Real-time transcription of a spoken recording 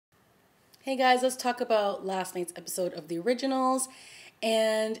Hey guys, let's talk about last night's episode of The Originals.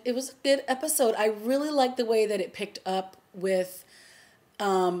 And it was a good episode. I really liked the way that it picked up with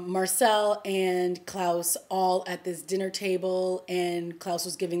Marcel and Klaus all at this dinner table. And Klaus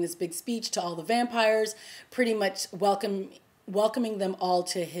was giving this big speech to all the vampires, pretty much welcoming them all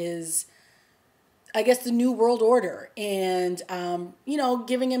to his, I guess, the new world order, and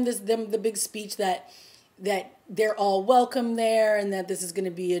giving him the big speech that they're all welcome there, and that this is going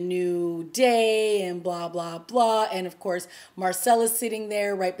to be a new day, and blah blah blah. And of course, Marcel is sitting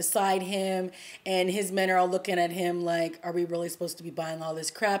there right beside him, and his men are all looking at him like, "Are we really supposed to be buying all this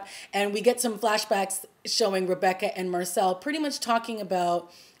crap?" And we get some flashbacks showing Rebecca and Marcel pretty much talking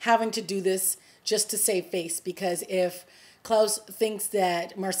about having to do this just to save face, because if Klaus thinks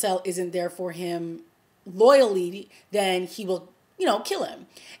that Marcel isn't there for him loyally, then he will, kill him.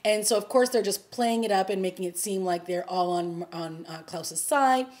 And so, of course, they're just playing it up and making it seem like they're all on Klaus's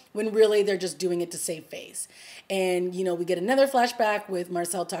side, when really they're just doing it to save face. And, we get another flashback with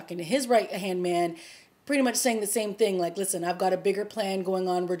Marcel talking to his right-hand man, pretty much saying the same thing, like, listen, I've got a bigger plan going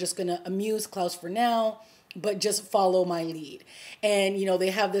on. We're just going to amuse Klaus for now, but just follow my lead. And,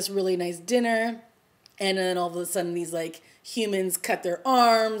 they have this really nice dinner. And then all of a sudden these like humans cut their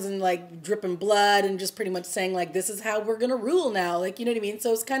arms and like dripping blood, and just pretty much saying like, this is how we're going to rule now. Like, you know what I mean?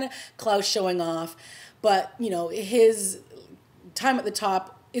 So it's kind of Klaus showing off. But, his time at the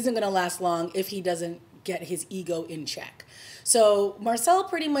top isn't going to last long if he doesn't get his ego in check. So Marcel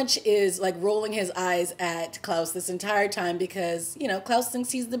pretty much is like rolling his eyes at Klaus this entire time, because, Klaus thinks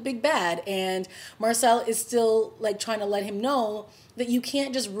he's the big bad, and Marcel is still like trying to let him know that you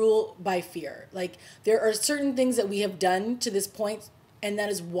can't just rule by fear. Like, there are certain things that we have done to this point, and that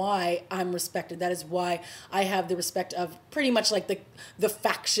is why I'm respected. That is why I have the respect of pretty much like the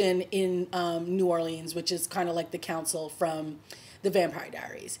faction in New Orleans, which is kind of like the council from the Vampire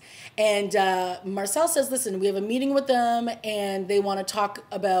Diaries. And Marcel says, listen, we have a meeting with them, and they want to talk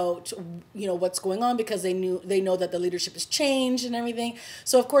about, what's going on, because they know that the leadership has changed and everything.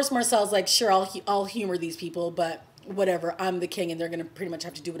 So of course Marcel's like, sure, I'll humor these people, but whatever, I'm the king, and they're going to pretty much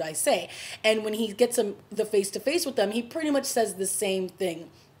have to do what I say. And when he gets the face-to-face with them, he pretty much says the same thing.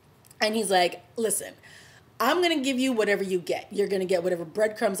 And he's like, listen, I'm going to give you whatever you get. You're going to get whatever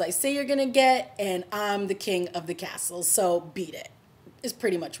breadcrumbs I say you're going to get, and I'm the king of the castle, so beat it, is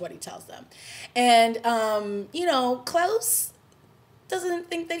pretty much what he tells them. And, Klaus doesn't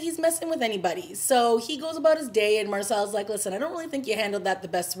think that he's messing with anybody. So he goes about his day, and Marcel's like, listen, I don't really think you handled that the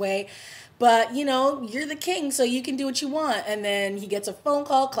best way, but, you're the king, so you can do what you want. And then he gets a phone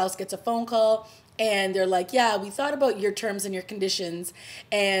call, Klaus gets a phone call, and they're like, yeah, we thought about your terms and your conditions,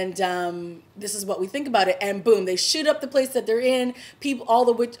 and this is what we think about it. And boom, they shoot up the place that they're in. People, all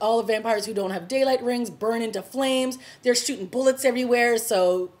the vampires who don't have daylight rings burn into flames. They're shooting bullets everywhere.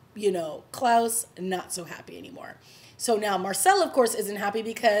 So, Klaus, not so happy anymore. So now Marcel, of course, isn't happy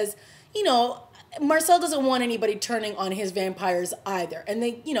because, Marcel doesn't want anybody turning on his vampires either. And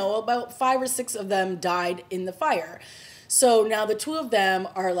they, about 5 or 6 of them died in the fire. So now the 2 of them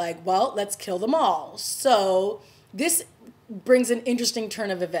are like, well, let's kill them all. So this brings an interesting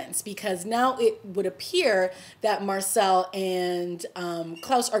turn of events, because now it would appear that Marcel and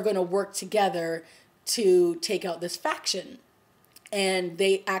Klaus are going to work together to take out this faction. And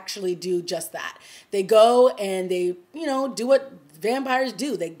they actually do just that. They go and they, do what vampires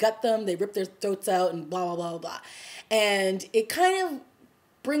do. They gut them, they rip their throats out, and blah, blah, blah, blah. And it kind of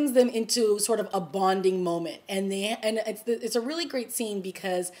brings them into sort of a bonding moment. And it's a really great scene,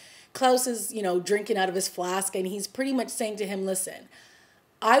 because Klaus is, drinking out of his flask, and he's pretty much saying to him, listen,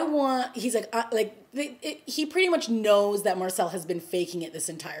 he's like, he pretty much knows that Marcel has been faking it this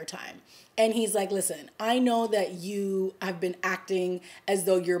entire time. And he's like, listen, I know that you have been acting as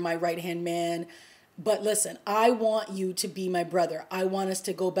though you're my right-hand man, but listen, I want you to be my brother. I want us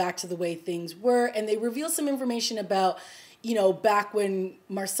to go back to the way things were. And they reveal some information about, back when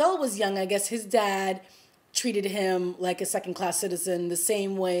Marcel was young, I guess his dad treated him like a second-class citizen, the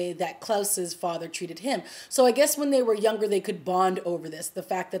same way that Klaus's father treated him. So I guess when they were younger, they could bond over this, the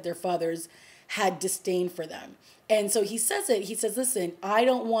fact that their fathers had disdain for them. And so he says it. He says, listen, I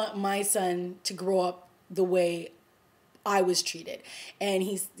don't want my son to grow up the way I was treated. And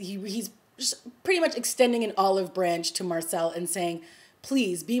he's pretty much extending an olive branch to Marcel and saying,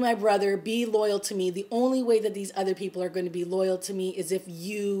 please be my brother, be loyal to me. The only way that these other people are going to be loyal to me is if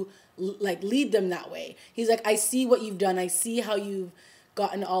you like lead them that way. He's like, I see what you've done. I see how you've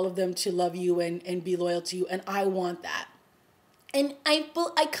gotten all of them to love you and be loyal to you. And I want that. And I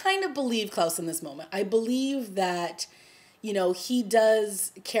kind of believe Klaus in this moment. I believe that, you know, he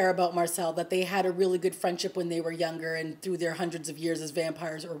does care about Marcel, that they had a really good friendship when they were younger and through their hundreds of years as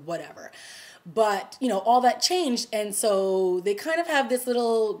vampires or whatever. But, you know, all that changed. And so they kind of have this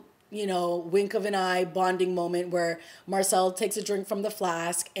little, you know, wink of an eye bonding moment where Marcel takes a drink from the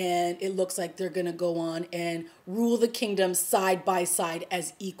flask and it looks like they're going to go on and rule the kingdom side by side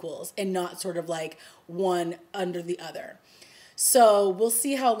as equals and not sort of like one under the other. So we'll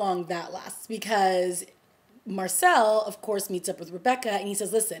see how long that lasts, because Marcel, of course, meets up with Rebecca and he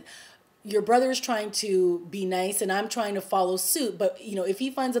says, listen, your brother is trying to be nice and I'm trying to follow suit. But, you know, if he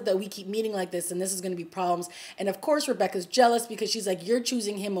finds out that we keep meeting like this, then this is going to be problems. And of course, Rebecca's jealous because she's like, you're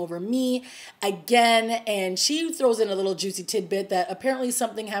choosing him over me again. And she throws in a little juicy tidbit that apparently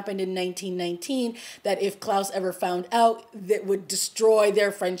something happened in 1919 that if Klaus ever found out, that would destroy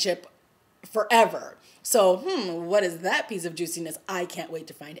their friendship forever. So, what is that piece of juiciness? I can't wait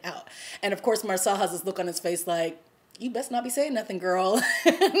to find out. And of course, Marcel has this look on his face like, you best not be saying nothing, girl.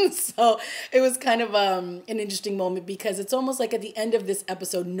 So it was kind of an interesting moment, because it's almost like at the end of this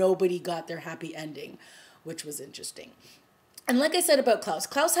episode, nobody got their happy ending, which was interesting. And like I said about Klaus,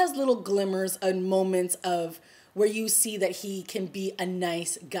 Klaus has little glimmers and moments of where you see that he can be a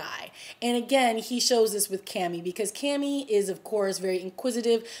nice guy. And again, he shows this with Cammy, because Cammy is, of course, very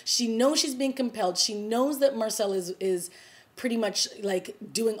inquisitive. She knows she's being compelled. She knows that Marcel is pretty much like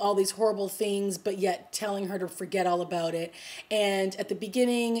doing all these horrible things, but yet telling her to forget all about it. And at the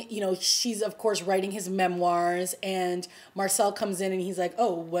beginning, you know, she's of course writing his memoirs, and Marcel comes in and he's like,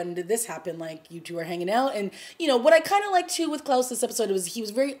 oh, when did this happen? Like, you two are hanging out. And, you know, what I kind of liked too with Klaus this episode was he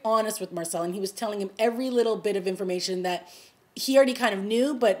was very honest with Marcel, and he was telling him every little bit of information that he already kind of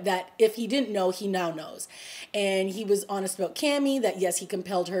knew, but that if he didn't know, he now knows. And he was honest about Cammy, that yes, he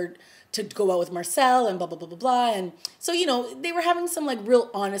compelled her to go out with Marcel and blah, blah, blah, blah, blah. And so, you know, they were having some like real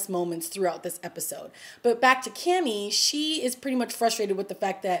honest moments throughout this episode. But back to Cammy, she is pretty much frustrated with the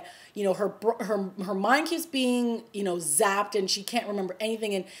fact that, you know, her mind keeps being, you know, zapped and she can't remember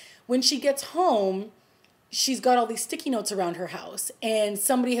anything. And when she gets home, she's got all these sticky notes around her house, and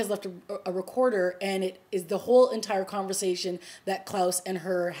somebody has left a recorder, and it is the whole entire conversation that Klaus and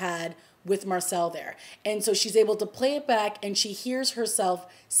her had with Marcel there. And so she's able to play it back, and she hears herself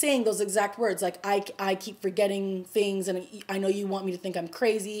saying those exact words, like, I keep forgetting things, and I know you want me to think I'm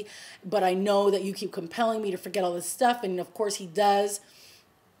crazy, but I know that you keep compelling me to forget all this stuff. And of course he does.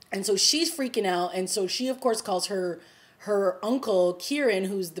 And so she's freaking out. And so she, of course, calls her uncle Kieran,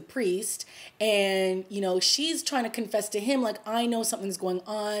 who's the priest, and, you know, she's trying to confess to him, like, I know something's going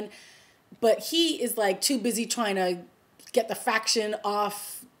on, but he is like too busy trying to get the faction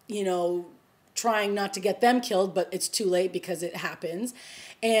off, you know, trying not to get them killed, but it's too late because it happens.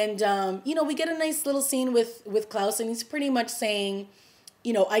 And, you know, we get a nice little scene with Klaus, and he's pretty much saying,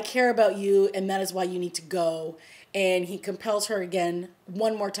 you know, I care about you, and that is why you need to go. And he compels her again,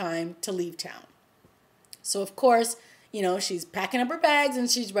 one more time, to leave town. So, of course, you know, she's packing up her bags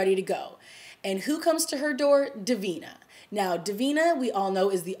and she's ready to go. And who comes to her door? Davina. Now, Davina, we all know,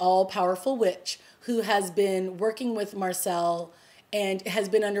 is the all-powerful witch who has been working with Marcel and has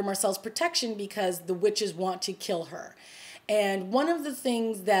been under Marcel's protection because the witches want to kill her. And one of the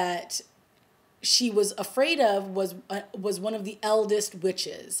things that she was afraid of was one of the eldest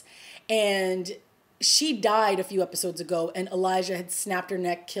witches. And she died a few episodes ago, and Elijah had snapped her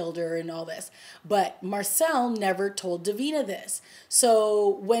neck, killed her, and all this. But Marcel never told Davina this.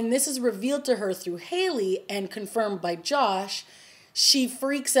 So when this is revealed to her through Haley and confirmed by Josh, she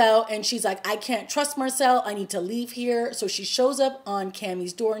freaks out and she's like, I can't trust Marcel. I need to leave here. So she shows up on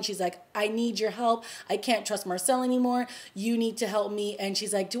Cammy's door and she's like, I need your help. I can't trust Marcel anymore. You need to help me. And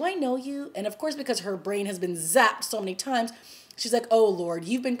she's like, do I know you? And of course, because her brain has been zapped so many times, she's like, oh, Lord,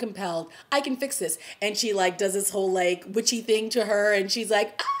 you've been compelled. I can fix this. And she like does this whole like witchy thing to her. And she's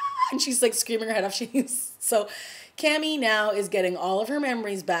like, ah, and she's like screaming her head off. So Cammy now is getting all of her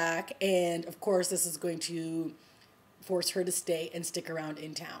memories back. And of course, this is going to force her to stay and stick around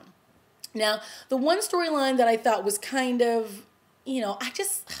in town. Now, the one storyline that I thought was kind of, you know,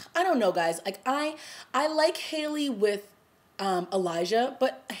 I don't know, guys. Like I like Haley with Elijah,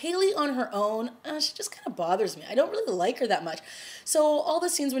 but Haley on her own, she just kind of bothers me. I don't really like her that much. So all the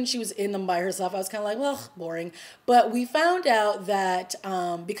scenes when she was in them by herself, I was kind of like, well, boring. But we found out that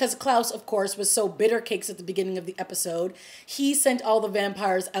because Klaus, of course, was so bitter cakes at the beginning of the episode, he sent all the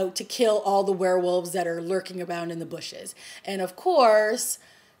vampires out to kill all the werewolves that are lurking around in the bushes. And of course,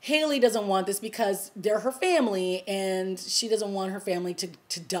 Haley doesn't want this because they're her family and she doesn't want her family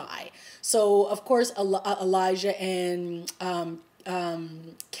to die. So, of course, Elijah and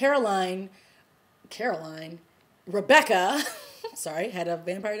Rebecca, sorry, had a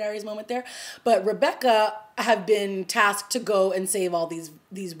Vampire Diaries moment there, but Rebecca have been tasked to go and save all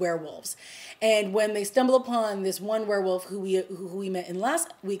these werewolves. And when they stumble upon this one werewolf who we met in last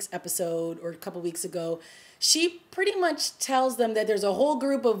week's episode or a couple weeks ago, she pretty much tells them that there's a whole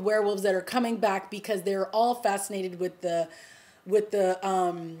group of werewolves that are coming back because they're all fascinated with the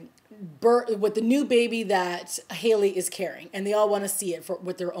new baby that Haley is carrying, and they all want to see it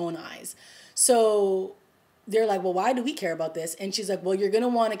with their own eyes. So they're like, well, why do we care about this? And she's like, well, you're going to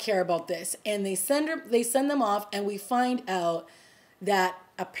want to care about this. And they send them off, and we find out that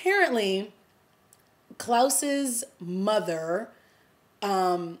apparently Klaus's mother,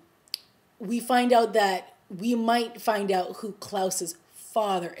 we find out that we might find out who Klaus's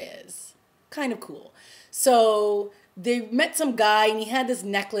father is. Kind of cool. So they met some guy, and he had this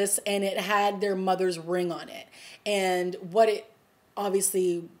necklace, and it had their mother's ring on it. And what it,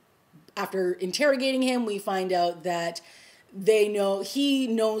 obviously, after interrogating him, we find out that he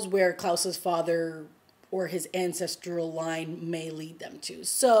knows where Klaus's father or his ancestral line may lead them to.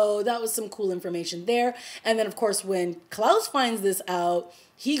 So that was some cool information there. And then, of course, when Klaus finds this out,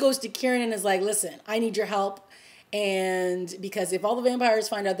 he goes to Kieran and is like, listen, I need your help. And because if all the vampires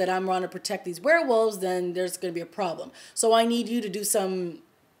find out that I'm going to protect these werewolves, then there's going to be a problem. So I need you to do some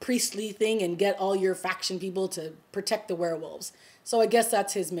priestly thing and get all your faction people to protect the werewolves. So I guess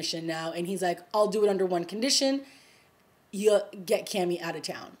that's his mission now. And he's like, I'll do it under one condition. You get Cammy out of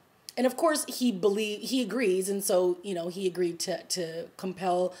town. And of course he agrees. And so, he agreed to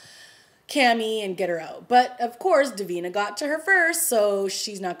compel Cammy and get her out. But of course, Davina got to her first, so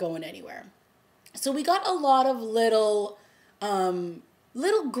she's not going anywhere. So we got a lot of little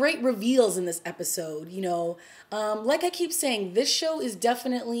great reveals in this episode, Like I keep saying, this show is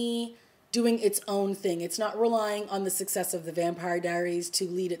definitely doing its own thing. It's not relying on the success of the Vampire Diaries to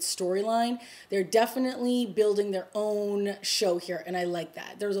lead its storyline. They're definitely building their own show here, and I like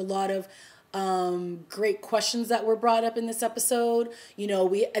that. There's a lot of great questions that were brought up in this episode.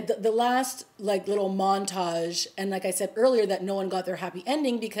 The last little montage, and like I said earlier, that no one got their happy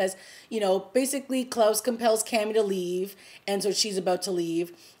ending because, basically Klaus compels Cammy to leave, and so she's about to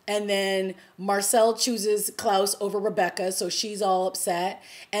leave. And then Marcel chooses Klaus over Rebecca, so she's all upset.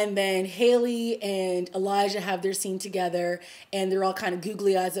 And then Haley and Elijah have their scene together, and they're all kind of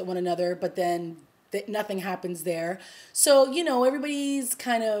googly eyes at one another, but then nothing happens there. So, everybody's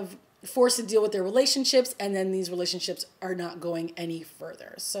kind of forced to deal with their relationships, and then these relationships are not going any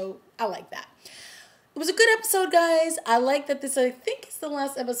further. So I like that. It was a good episode, guys. I like that this, I think, is the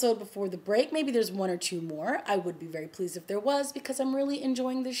last episode before the break. Maybe there's one or two more. I would be very pleased if there was because I'm really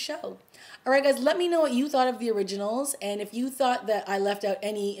enjoying this show. All right, guys, let me know what you thought of the originals, and if you thought that I left out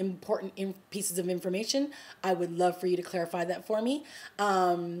any important pieces of information, I would love for you to clarify that for me.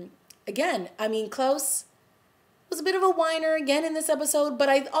 Again, Klaus was a bit of a whiner again in this episode, but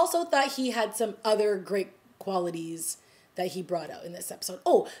I also thought he had some other great qualities that he brought out in this episode.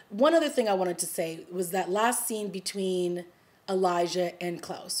 Oh, one other thing I wanted to say was that last scene between Elijah and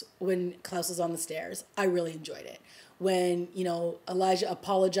Klaus, when Klaus is on the stairs. I really enjoyed it. When, Elijah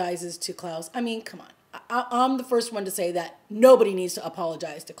apologizes to Klaus. Come on. I'm the first one to say that nobody needs to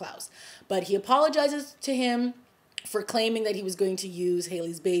apologize to Klaus. But he apologizes to him for claiming that he was going to use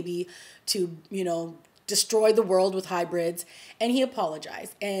Haley's baby to, destroy the world with hybrids, and he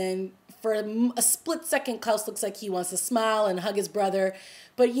apologized. And for a split second, Klaus looks like he wants to smile and hug his brother,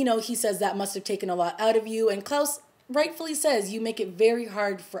 but he says that must have taken a lot out of you, and Klaus rightfully says, you make it very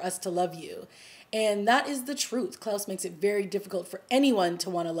hard for us to love you. And that is the truth. Klaus makes it very difficult for anyone to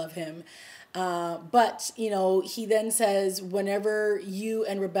want to love him. But he then says, whenever you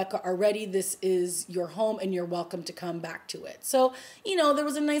and Rebecca are ready, this is your home and you're welcome to come back to it. So, there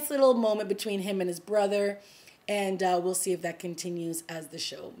was a nice little moment between him and his brother, and we'll see if that continues as the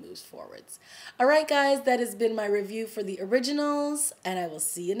show moves forwards. All right, guys, that has been my review for the originals, and I will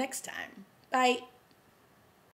see you next time. Bye.